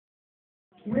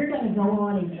We're going to go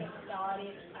on and get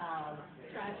started.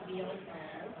 Try to be on time.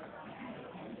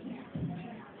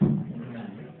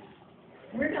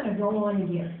 We're going to go on and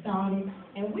get started,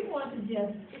 and we want to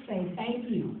just say thank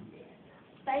you.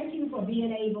 Thank you for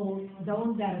being able,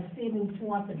 those that are sitting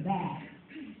toward the back,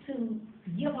 to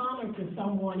give honor to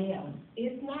someone else.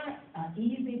 It's not an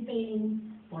easy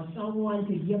thing for someone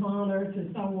to give honor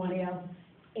to someone else,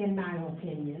 in my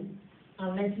opinion,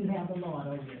 unless you have the Lord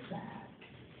on your side.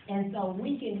 And so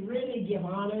we can really give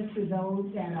honor to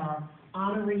those that are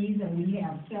honorees, and we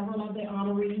have several of the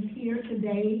honorees here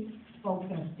today.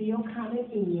 Folks are still coming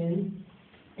in.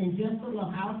 And just a little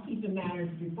housekeeping matters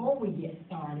before we get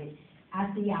started.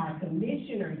 I see our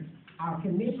commissioners, our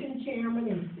commission chairman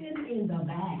is sitting in the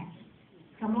back.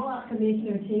 Come on up,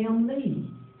 Commissioner Tim Lee.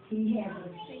 He has a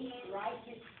seat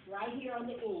right here on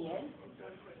the end.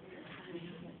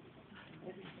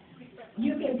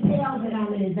 You can tell that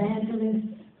I'm an evangelist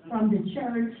from the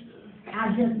church.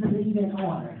 I just believe in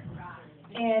order.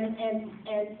 And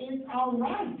it's all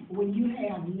right when you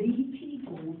have lead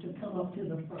people to come up to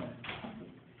the front.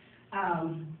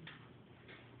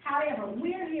 However,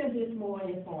 we're here this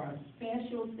morning for a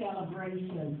special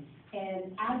celebration,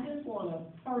 and I just want to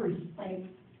first thank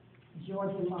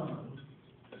Georgia Long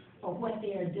for what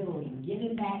they're doing,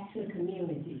 giving back to the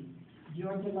community.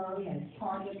 Georgia Long has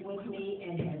partnered with me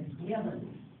and has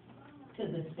given to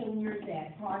the seniors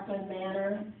at Parkland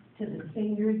Manor, to the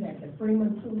seniors at the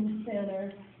Freeman Food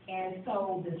Center, and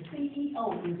so the CEO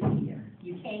is here.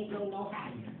 You can't go no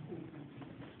higher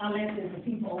unless it's the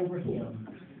people over him.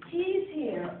 He's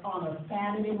here on a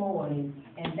Saturday morning,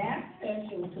 and that's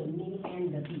special to me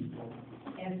and the people.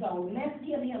 And so let's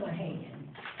give him a hand.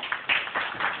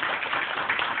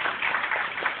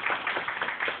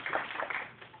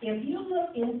 If you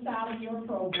look inside of your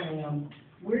program,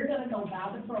 we're going to go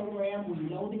by the program. We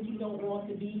know that you don't want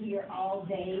to be here all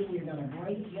day. We're going to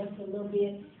break just a little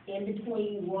bit in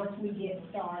between once we get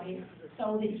started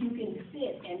so that you can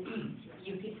sit and eat.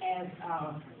 You can,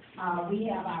 we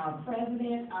have our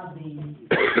president of the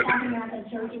Tabernacle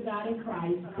Church of God in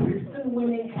Christ, Christian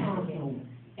Women Council.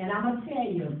 And I'm going to tell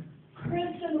you,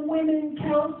 Christian Women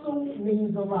Council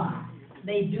means a lot.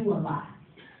 They do a lot.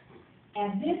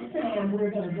 At this time,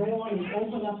 we're going to go on and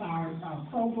open up our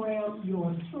program.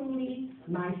 Yours truly,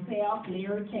 myself,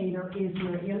 Mary Cater, is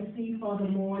your MC for the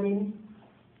morning.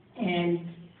 And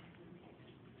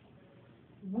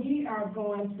we are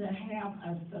going to have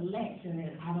a selection,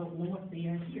 and I don't know if they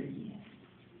are here yet.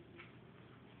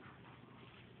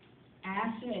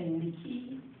 Asha and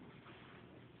Nikki,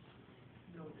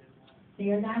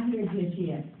 they're not here just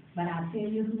yet, but I'll tell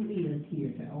you who is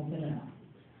here to open up.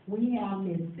 We have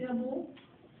Miss Sybil.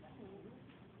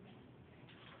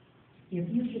 If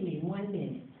you give me 1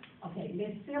 minute. Okay,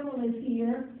 Miss Sybil is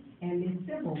here, and Miss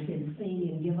Sybil can sing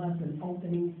and give us an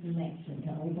opening selection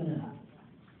to open up.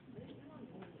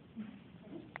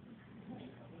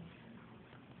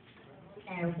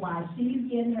 And while she's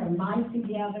getting her mic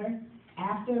together,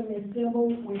 after Miss Sybil,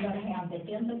 we're going to have the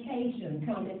invitation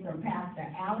coming from Pastor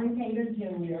Allen Cater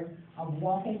Jr. of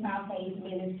Walking By Faith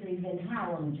Ministries in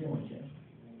Howard, Georgia.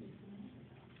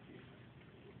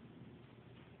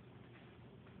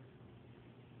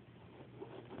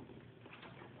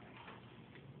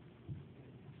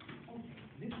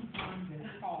 This is one that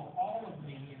is called All of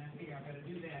Me, and I figure I better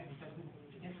do that because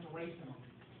it's inspirational.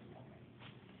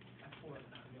 That's for it's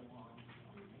not real long.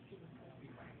 It'll be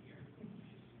right here.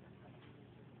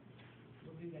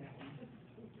 We'll do that one.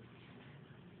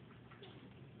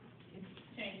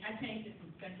 I changed it from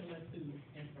secular to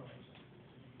inspiration.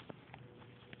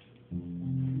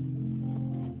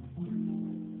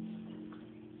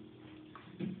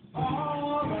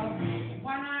 All of me,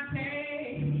 why not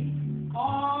take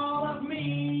all of me?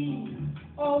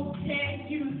 Oh, can't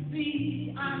you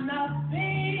see I'm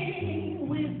nothing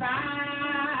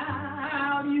without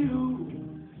you?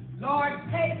 Lord,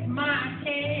 take my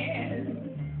hand.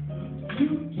 You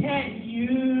can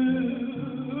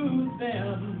use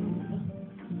them.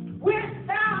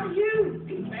 Without you,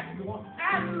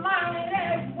 I might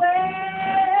as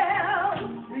well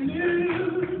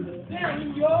lose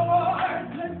them. Your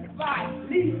goodbye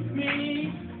leaves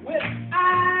me with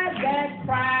eyes that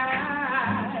cry.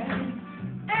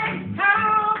 And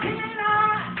how can I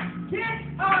get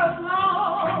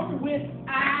along with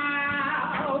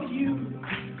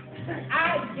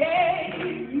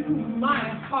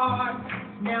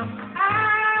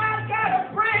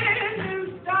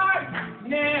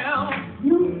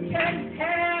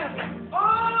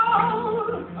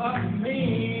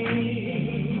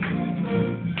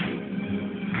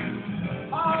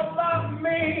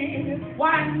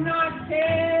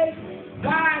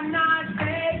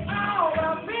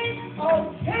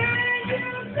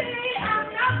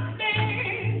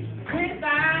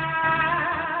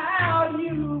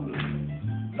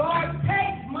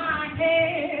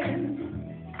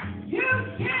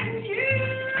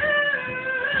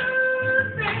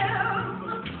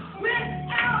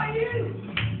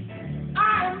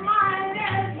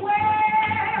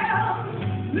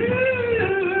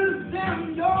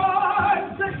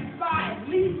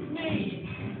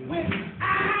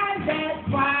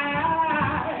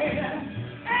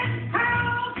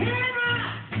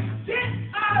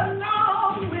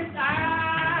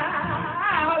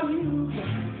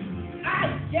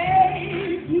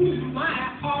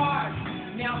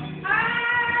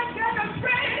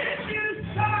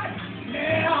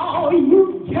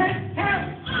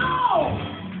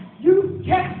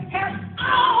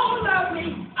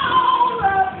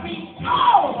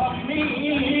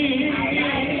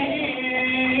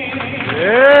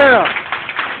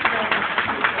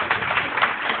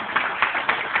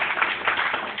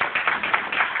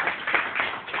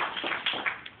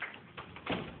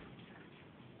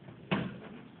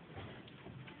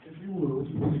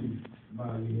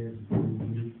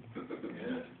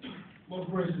Most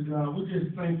gracious God, we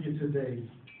just thank you today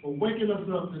for waking us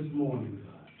up this morning,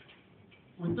 God.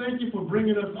 We thank you for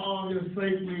bringing us all here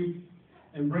safely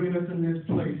and bringing us in this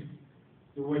place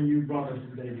the way you brought us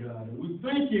today, God. And we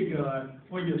thank you, God,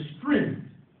 for your strength.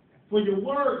 For your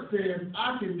word says,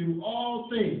 I can do all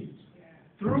things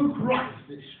through Christ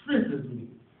that strengthens me.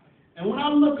 And when I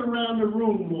look around the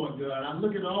room, Lord God, I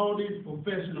look at all these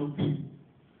professional people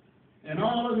and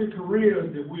all of the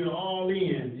careers that we are all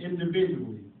in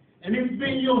individually. And it's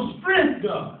been your strength,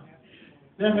 God,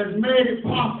 that has made it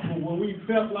possible when we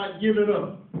felt like giving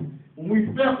up. When we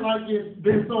felt like it's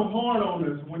been so hard on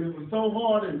us, when it was so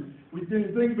hard and we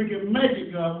didn't think we could make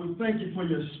it, God, we thank you for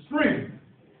your strength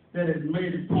that has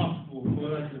made it possible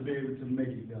for us to be able to make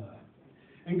it, God.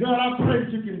 And God, I pray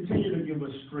that you continue to give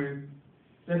us strength,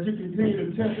 that you continue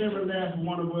to touch every last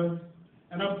one of us,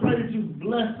 and I pray that you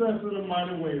bless us in a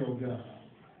mighty way, oh God.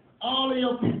 All of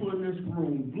your people in this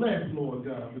room, bless, Lord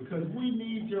God, because we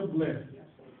need your blessing.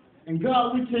 And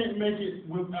God, we can't make it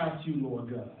without you,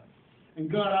 Lord God.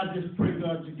 And God, I just pray,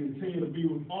 God, you continue to be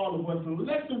with all of us, and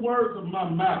let the words of my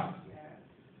mouth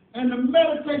and the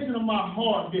meditation of my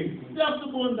heart be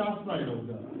acceptable in thy sight, oh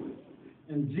God.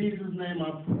 In Jesus' name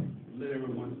I pray. Let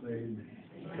everyone say amen.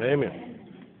 Amen.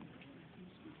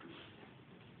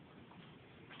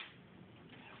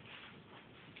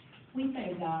 We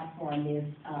thank God for Miss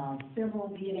Sybil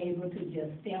being able to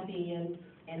just step in,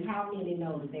 and how many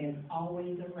know that there's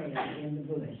always a ram in the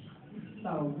bush.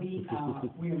 So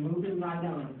we're moving right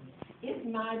on. It's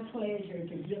my pleasure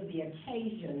to give the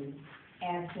occasion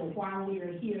as to why we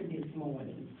are here this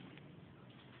morning.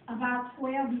 About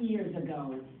 12 years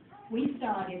ago, we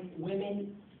started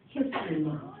Women's History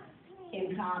Month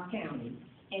in Cobb County.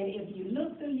 And if you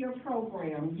look through your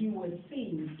program, you would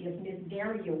see if Miss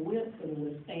Daria Wilson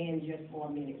would stand just for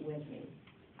a minute with me.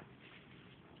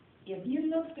 If you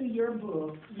look through your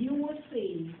book, you will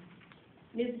see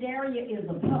Miss Daria is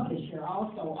a publisher.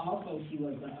 Also she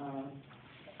was a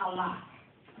lot.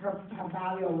 Her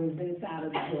bio is inside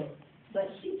of the book. But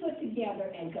she put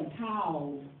together and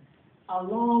compiled,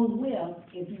 along with,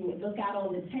 if you would look out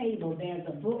on the table, there's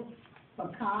a book for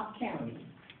Cobb County,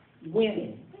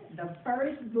 Women. The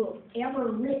first book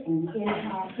ever written in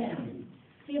Cobb County.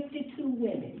 52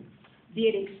 women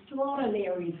did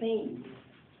extraordinary things.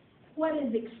 What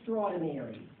is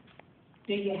extraordinary?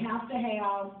 Do you have to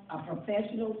have a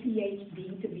professional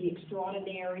PhD to be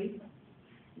extraordinary?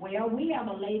 Well, we have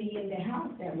a lady in the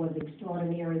house that was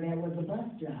extraordinary, that was a bus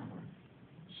driver.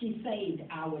 She saved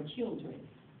our children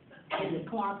in the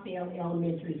Clarkdale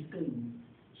Elementary School.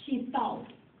 She thought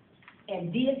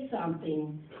and did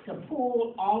something to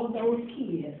pull all of those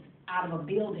kids out of a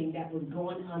building that was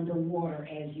going underwater,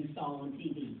 as you saw on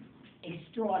TV.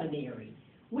 Extraordinary.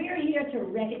 We're here to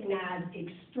recognize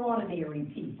extraordinary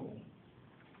people.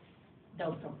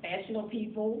 Those professional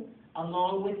people,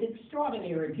 along with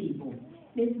extraordinary people.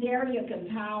 Miss Daria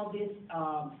compiled this,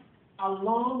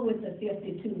 along with the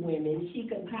 52 women, she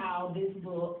compiled this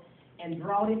book and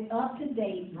brought it up to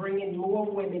date, bringing more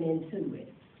women into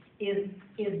it. Is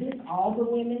this all the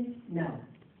women? No.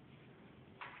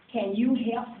 Can you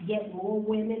help get more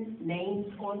women names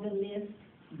on the list?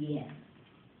 Yes.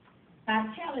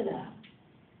 By telling us,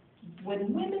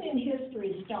 when Women in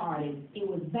History started, it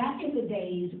was back in the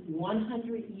days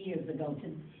 100 years ago.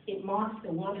 It marks the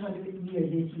 100th year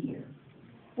this year.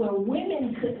 Where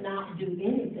women could not do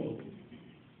anything.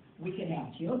 We could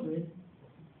have children.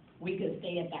 We could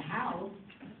stay at the house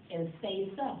and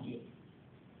stay subject.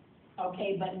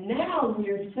 Okay, but now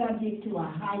we're subject to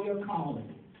a higher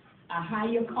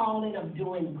calling of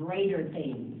doing greater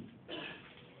things.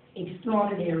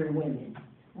 Extraordinary women.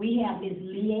 We have Miss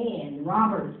Leanne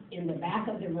Roberts in the back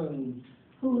of the room,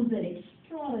 who's an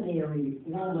extraordinary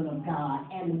woman of God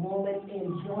and woman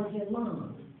in Georgia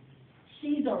long.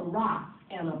 She's a rock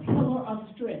and a pillar of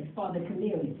strength for the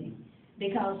community,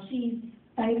 because she's,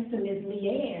 thanks to Ms.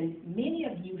 Leanne, many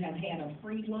of you have had a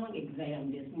free lung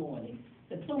exam this morning,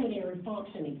 the pulmonary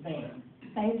function exam.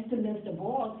 Thanks to Mr.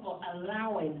 Boyle for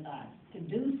allowing us to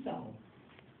do so.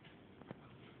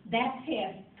 That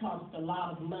test cost a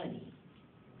lot of money,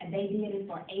 and they did it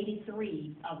for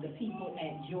 83 of the people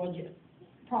at Georgia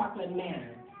Parkland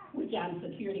Manor, which I'm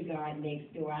security guard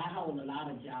next door. I hold a lot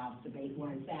of jobs to make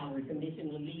one salary.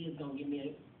 Commissioner Lee is going to give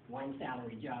me one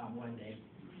salary job one day.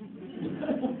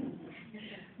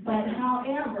 But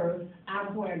however,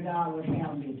 I'm where God would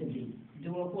have me to be,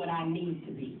 doing what I need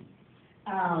to be.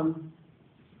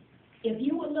 If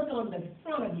you would look on the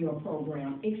front of your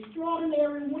program,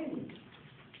 extraordinary women.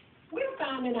 We're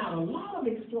finding out a lot of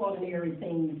extraordinary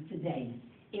things today.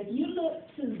 If you look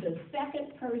to the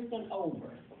second person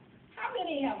over,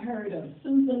 may have heard of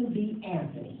Susan B.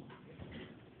 Anthony.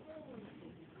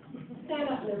 Stand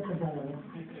up, Mr. Boyd.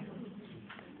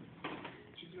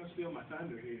 She's gonna steal my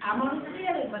thunder here. I'm gonna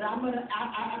steal it, but I'm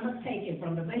gonna take it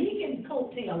from him. But he can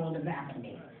coattail on the back of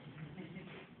me.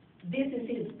 This is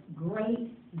his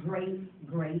great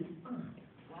aunt.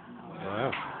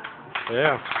 Wow.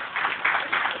 Yeah.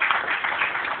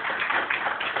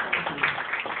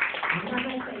 I'm not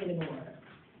gonna say anymore.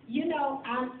 You know,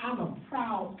 I'm a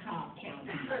proud Cobb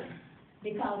County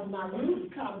because my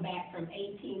roots come back from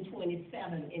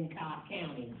 1827 in Cobb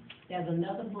County. There's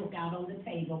another book out on the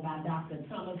table by Dr.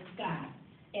 Thomas Scott.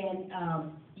 And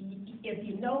if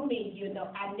you know me, you know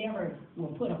I never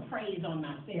will put a praise on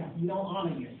myself. You don't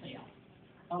honor yourself,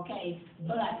 okay?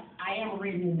 But I am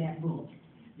reading in that book.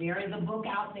 There is a book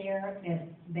out there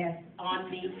that's on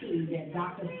me too that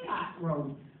Dr. Scott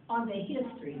wrote on the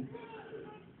history.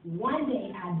 One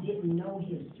day I didn't know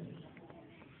history.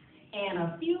 And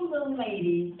a few little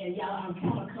ladies, and y'all, I'm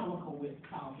kind of comical with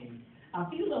talking, a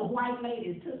few little white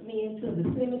ladies took me into the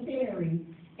cemetery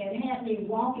and had me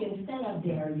walk in stand-up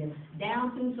area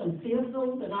down through some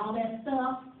thistles and all that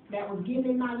stuff that was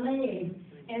giving my legs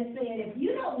and said, if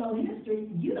you don't know history,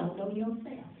 you don't know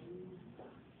yourself.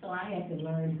 So I had to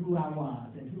learn who I was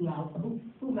and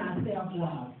who myself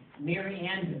was. Mary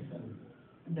Anderson,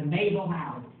 the Mabel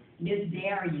House, Miss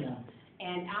Daria,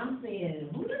 and I'm saying,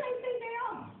 who do they think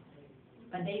they are?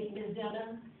 But Miss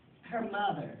Jenna, her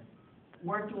mother,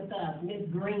 worked with us, Miss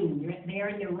Green, there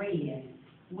in the red,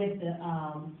 with the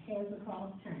Hands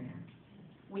Across Time.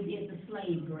 We did the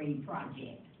slave grade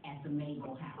project at the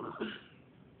Mabel House.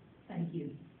 Thank you.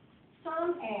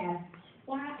 Some ask,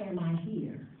 why am I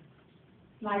here?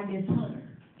 Like Miss Hunter,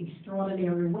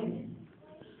 Extraordinary Women.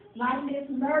 Like Miss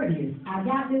Murtis, I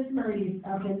got Miss Murtis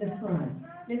up in the front.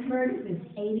 Miss Murtis is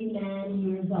 89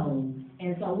 years old,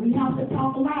 and so we have to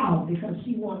talk loud because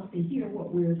she wants to hear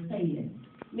what we're saying.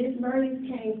 Miss Murtis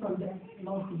came from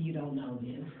most of you don't know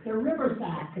this, the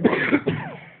Riverside community.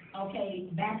 Okay,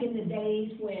 back in the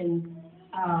days when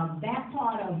that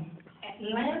part of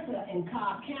Atlanta and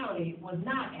Cobb County was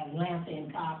not Atlanta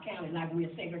and Cobb County like we're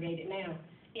segregated now.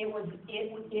 It was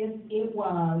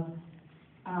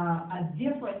a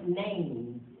different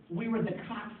name. We were the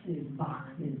Cox's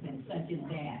boxes and such as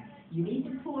that. You need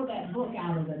to pull that book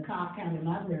out of the Cobb County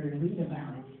Library and read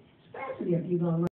about it, especially if you're going to